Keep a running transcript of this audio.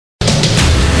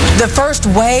The first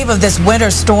wave of this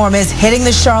winter storm is hitting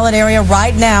the Charlotte area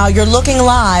right now. You're looking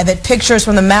live at pictures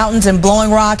from the mountains in Blowing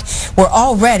Rock, where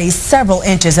already several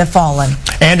inches have fallen.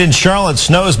 And in Charlotte,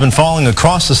 snow has been falling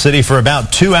across the city for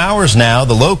about 2 hours now.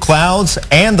 The low clouds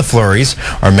and the flurries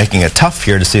are making it tough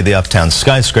here to see the uptown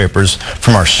skyscrapers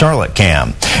from our Charlotte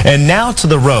cam. And now to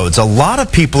the roads. A lot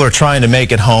of people are trying to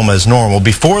make it home as normal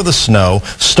before the snow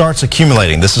starts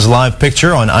accumulating. This is a live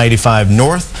picture on I-85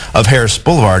 north of Harris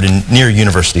Boulevard near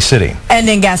University City. And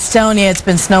in Gastonia, it's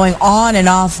been snowing on and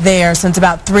off there since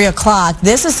about 3 o'clock.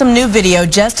 This is some new video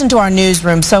just into our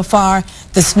newsroom. So far,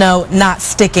 the snow not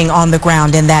sticking on the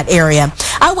ground in that area.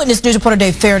 Eyewitness News reporter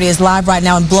Dave Faraday is live right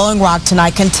now in Blowing Rock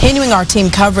tonight, continuing our team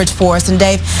coverage for us. And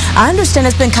Dave, I understand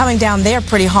it's been coming down there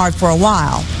pretty hard for a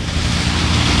while.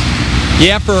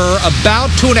 Yeah, for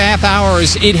about 2.5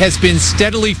 hours, it has been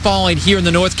steadily falling here in the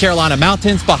North Carolina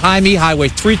mountains. Behind me, Highway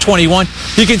 321.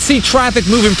 You can see traffic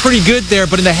moving pretty good there,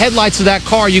 but in the headlights of that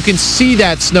car, you can see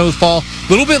that snowfall. A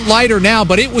little bit lighter now,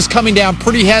 but it was coming down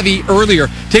pretty heavy earlier.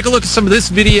 Take a look at some of this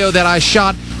video that I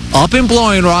shot up in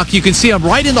Blowing Rock. You can see I'm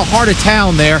right in the heart of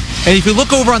town there. And if you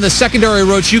look over on the secondary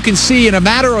roads, you can see in a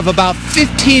matter of about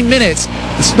 15 minutes,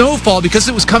 the snowfall, because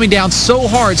it was coming down so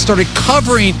hard, started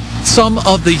covering some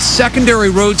of the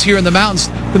secondary roads here in the mountains.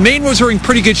 The main roads are in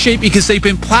pretty good shape because they've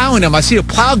been plowing them. I see a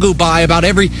plow go by about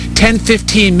every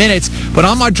 10-15 minutes. But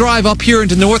on my drive up here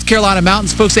into North Carolina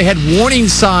mountains, folks, they had warning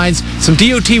signs, some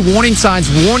DOT warning signs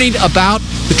warning about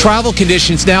the travel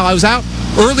conditions. Now, I was out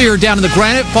earlier down in the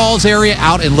Granite Falls area,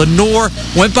 out in Lenoir,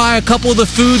 went by a couple of the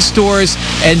food stores,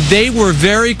 and they were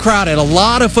very crowded. A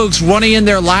lot of folks running in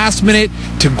there last minute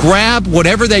to grab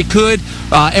whatever they could,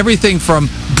 everything from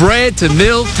bread to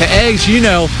milk to eggs, you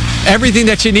know, everything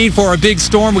that you need for a big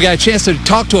storm. We got a chance to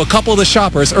talk to a couple of the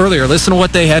shoppers earlier. Listen to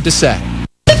what they had to say.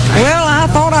 Well, I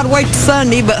thought I'd wait till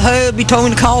Sunday, but hubby told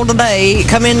me to call today,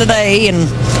 come in today, and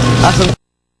I said,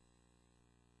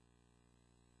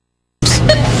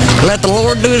 let the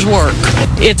Lord do his work.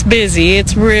 It's busy.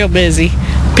 It's real busy.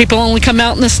 People only come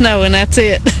out in the snow, and that's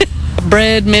it.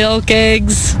 Bread, milk,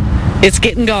 eggs, it's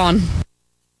getting gone.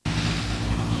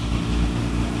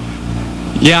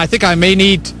 Yeah, I think I may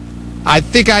need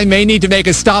to make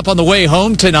a stop on the way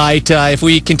home tonight if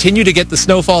we continue to get the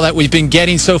snowfall that we've been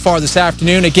getting so far this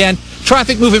afternoon. Again,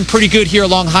 traffic moving pretty good here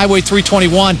along Highway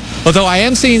 321, although I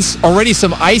am seeing already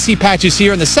some icy patches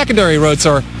here, and the secondary roads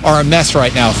are a mess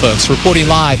right now, folks. Reporting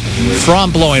live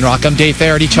from Blowing Rock, I'm Dave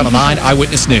Faraday, Channel 9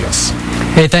 Eyewitness News.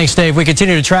 Hey, thanks, Dave. We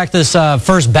continue to track this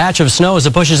first batch of snow as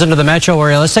it pushes into the metro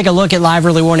area. Let's take a look at live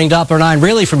early warning Doppler 9.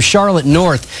 Really from Charlotte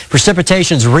north,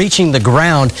 precipitation's reaching the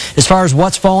ground. As far as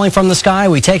what's falling from the sky,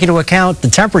 we take into account the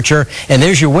temperature, and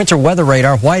there's your winter weather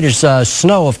radar. White is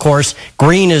snow, of course.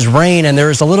 Green is rain, and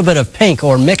there's a little bit of pink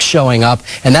or mix showing up,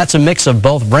 and that's a mix of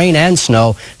both rain and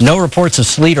snow. No reports of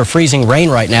sleet or freezing rain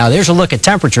right now. There's a look at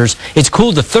temperatures. It's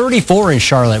cooled to 34 in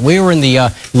Charlotte. We were in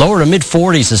the lower to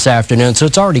mid-40s this afternoon, so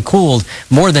it's already cooled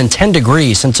more than 10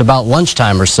 degrees since about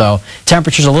lunchtime or so.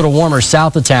 Temperatures a little warmer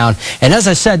south of town. And as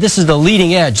I said, this is the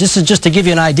leading edge. This is just to give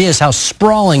you an idea of how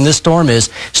sprawling this storm is.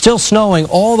 Still snowing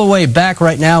all the way back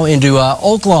right now into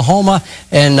Oklahoma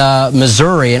and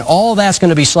Missouri. And all that's going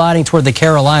to be sliding toward the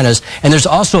Carolinas. And there's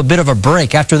also a bit of a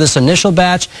break. After this initial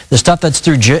batch, the stuff that's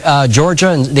through Georgia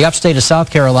and the upstate of South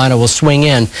Carolina will swing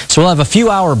in. So we'll have a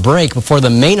few-hour break before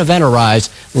the main event arrives,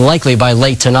 likely by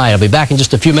late tonight. I'll be back in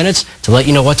just a few minutes to let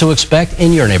you know what to expect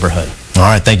in your neighborhood. All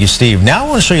right, thank you, Steve. Now I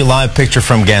want to show you a live picture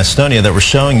from Gastonia that we're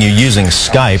showing you using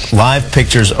Skype. Live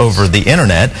pictures over the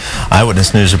internet.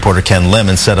 Eyewitness News reporter Ken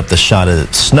Lemon set up the shot of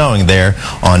it snowing there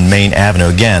on Main Avenue.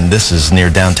 Again, this is near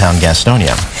downtown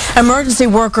Gastonia. Emergency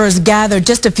workers gathered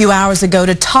just a few hours ago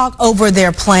to talk over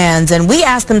their plans, and we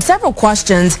asked them several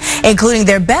questions, including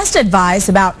their best advice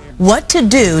about what to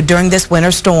do during this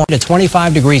winter storm. It's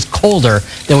 25 degrees colder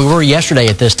than we were yesterday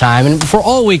at this time, and for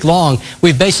all week long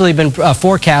we've basically been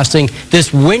forecasting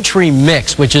this wintry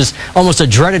mix, which is almost a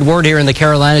dreaded word here in the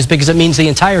Carolinas because it means the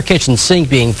entire kitchen sink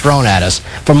being thrown at us.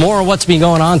 For more on what's been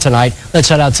going on tonight, let's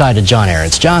head outside to John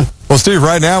Ahrens. John? Well, Steve,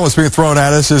 right now what's being thrown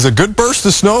at us is a good burst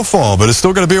of snowfall, but it's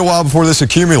still going to be a while before this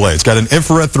accumulates. Got an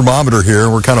infrared thermometer here,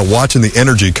 and we're kind of watching the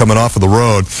energy coming off of the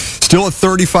road. Still at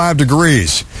 35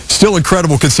 degrees. Still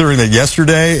incredible considering that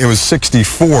yesterday it was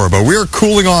 64, but we are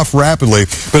cooling off rapidly.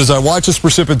 But as I watch this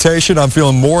precipitation, I'm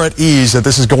feeling more at ease that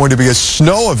this is going to be a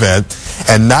snow event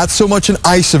and not so much an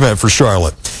ice event for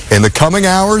Charlotte. In the coming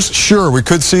hours, sure, we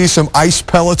could see some ice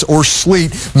pellets or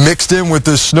sleet mixed in with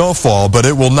this snowfall, but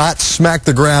it will not smack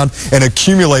the ground and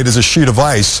accumulate as a sheet of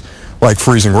ice like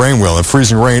freezing rain will. And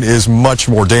freezing rain is much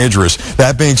more dangerous.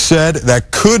 That being said,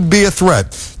 that could be a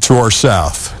threat to to our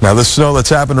south. Now, this snow that's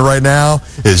happening right now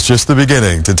is just the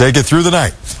beginning. To take it through the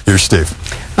night, here's Steve.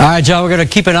 All right, Joe, we're going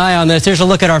to keep an eye on this. Here's a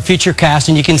look at our future cast,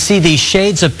 and you can see these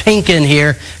shades of pink in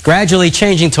here gradually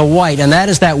changing to white, and that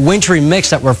is that wintry mix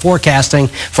that we're forecasting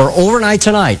for overnight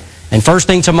tonight and first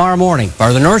thing tomorrow morning.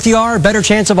 Farther north you are, better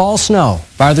chance of all snow.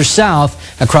 Farther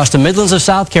south, across the Midlands of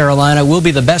South Carolina, will be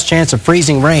the best chance of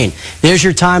freezing rain. There's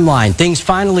your timeline. Things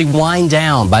finally wind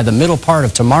down by the middle part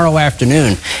of tomorrow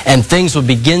afternoon, and things will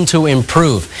begin to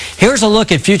improve. Here's a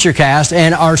look at Futurecast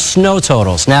and our snow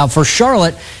totals. Now, for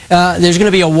Charlotte, there's going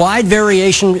to be a wide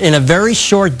variation in a very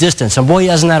short distance, and boy,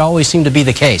 doesn't that always seem to be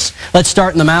the case. Let's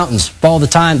start in the mountains. Follow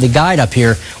the guide up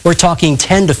here. We're talking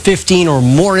 10 to 15 or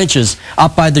more inches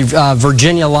up by the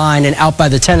Virginia line and out by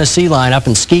the Tennessee line up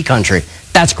in ski country.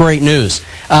 That's great news.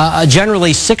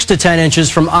 Generally 6 to 10 inches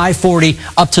from I-40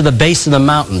 up to the base of the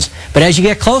mountains. But as you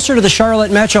get closer to the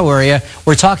Charlotte metro area,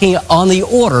 we're talking on the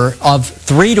order of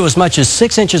 3 to as much as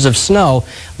 6 inches of snow.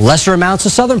 Lesser amounts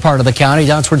of southern part of the county,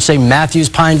 down toward, say, Matthews,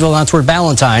 Pineville, down toward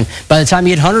Ballantyne. By the time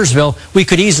you hit Huntersville, we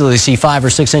could easily see 5 or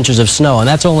 6 inches of snow, and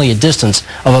that's only a distance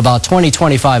of about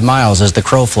 20-25 miles as the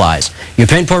crow flies. Your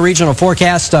Pinpoint regional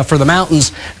forecast for the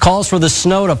mountains calls for the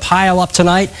snow to pile up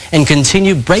tonight and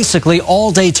continue basically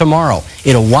all day tomorrow.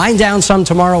 It'll wind down some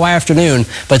tomorrow afternoon,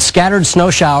 but scattered snow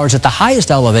showers at the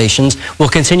highest elevations will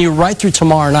continue right through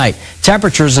tomorrow night.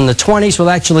 Temperatures in the 20s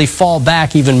will actually fall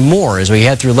back even more as we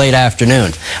head through late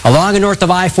afternoon. Along and north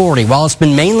of I-40, while it's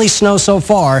been mainly snow so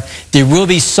far, there will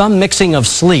be some mixing of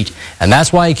sleet, and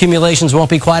that's why accumulations won't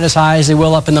be quite as high as they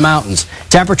will up in the mountains.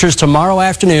 Temperatures tomorrow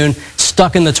afternoon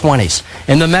stuck in the 20s.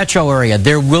 In the metro area,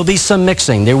 there will be some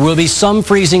mixing. There will be some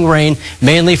freezing rain,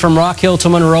 mainly from Rock Hill to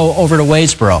Monroe over to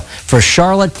Wadesboro. For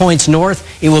Charlotte points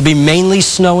north, it will be mainly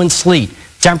snow and sleet.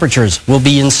 Temperatures will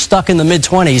be stuck in the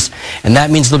mid-20s, and that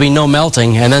means there'll be no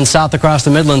melting. And then south across the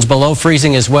Midlands, below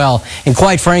freezing as well. And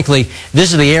quite frankly,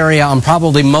 this is the area I'm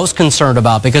probably most concerned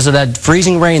about because of that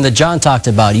freezing rain that John talked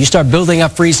about. You start building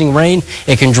up freezing rain,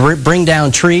 it can bring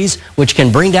down trees, which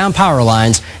can bring down power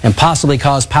lines and possibly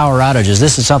cause power outages.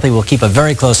 This is something we'll keep a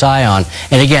very close eye on.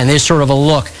 And again, there's sort of a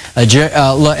look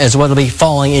as what will be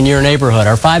falling in your neighborhood.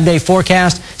 Our 5-day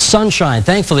forecast, sunshine,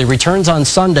 thankfully, returns on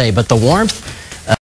Sunday, but the warmth,